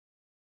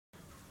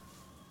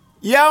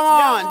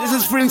Yeah man, this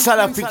is Prince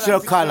Alla Picture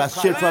Color,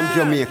 straight from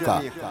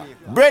Jamaica.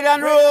 Bread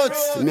and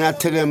roots, me I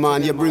tell you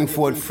man, you bring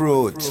forth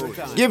fruit.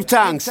 Give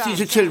thanks, teach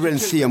your children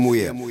same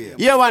way.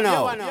 Yeah man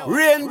now,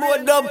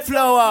 rainbow dub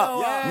flower,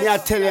 me I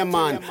tell you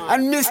man.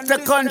 And Mr.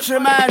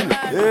 Countryman,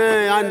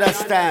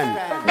 understand.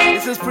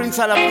 This is Prince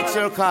Alla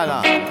Picture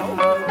Color.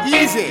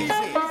 Easy.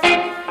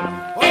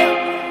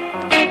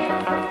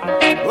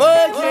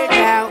 Okay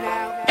now.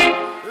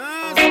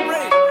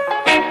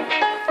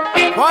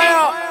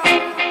 Fire.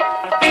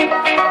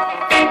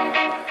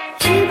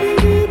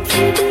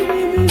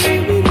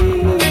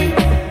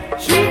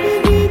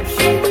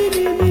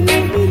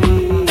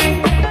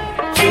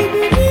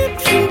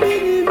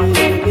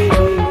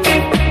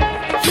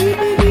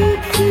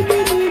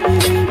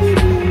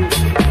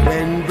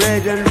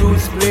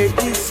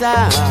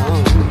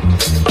 Sound.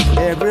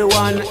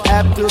 Everyone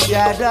have to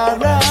gather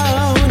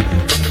round.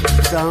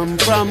 Some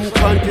from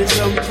country,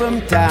 some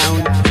from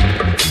town.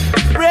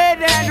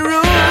 Bread and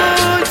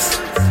roots,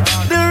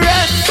 the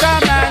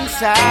Rastaman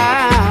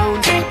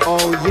sound.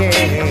 Oh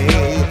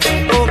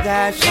yeah, oh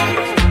gosh.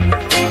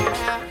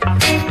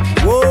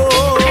 Whoa,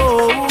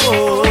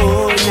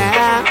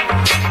 now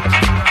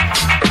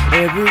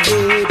every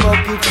day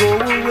bucket go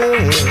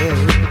away.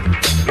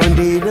 One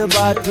day the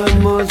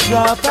bottom must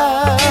drop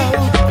out.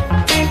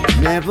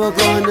 Never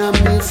gonna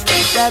miss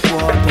that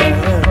water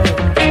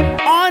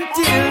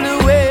until the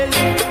well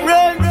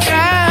runs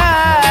dry.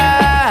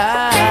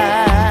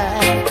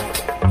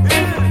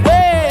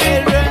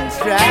 Well runs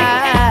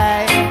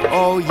dry.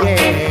 Oh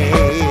yeah.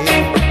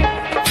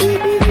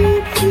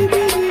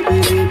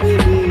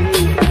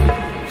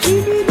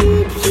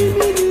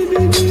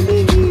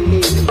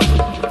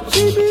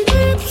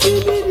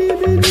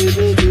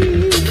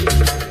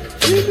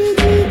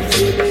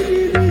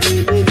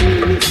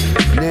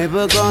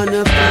 Never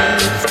gonna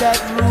fix that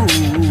roof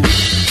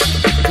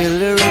till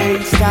the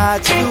rain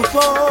starts to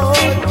fall.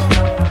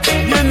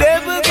 You're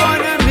never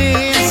gonna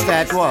miss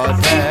that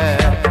water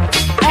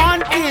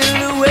until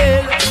the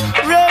well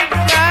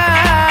runs dry.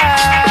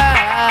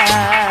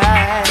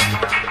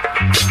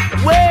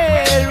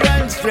 Well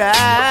runs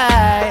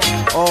dry.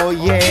 Oh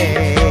yeah.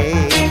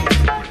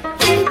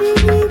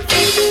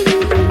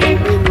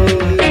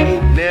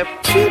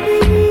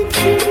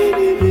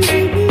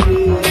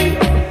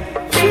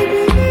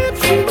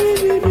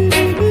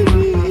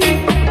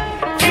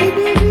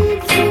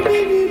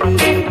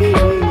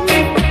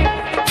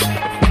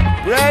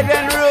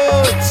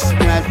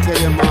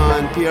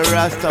 Pure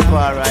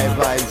Rastafari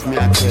vibes, me I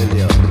tell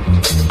you.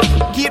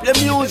 Keep the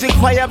music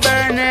fire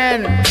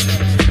burning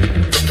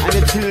and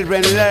the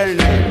children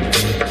learning.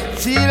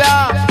 See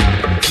that?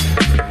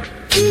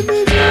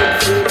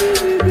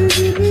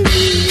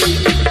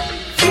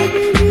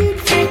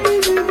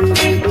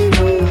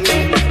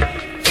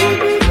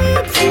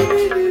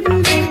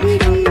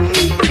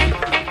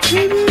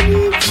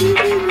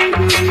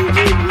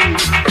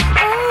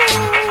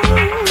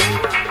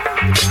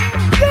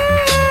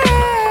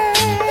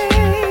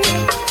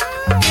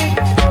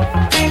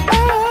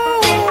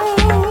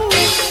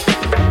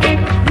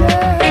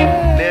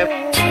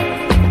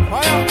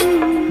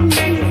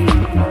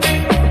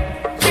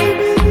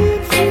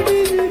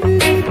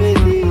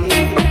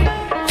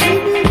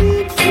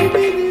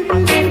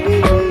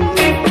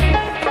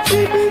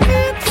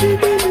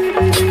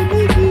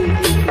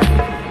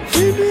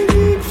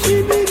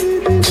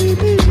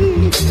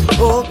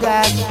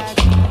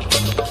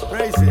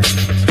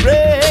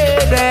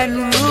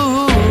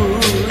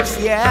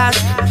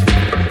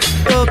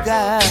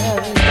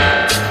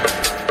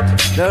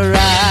 The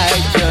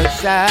righteous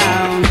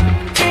sound.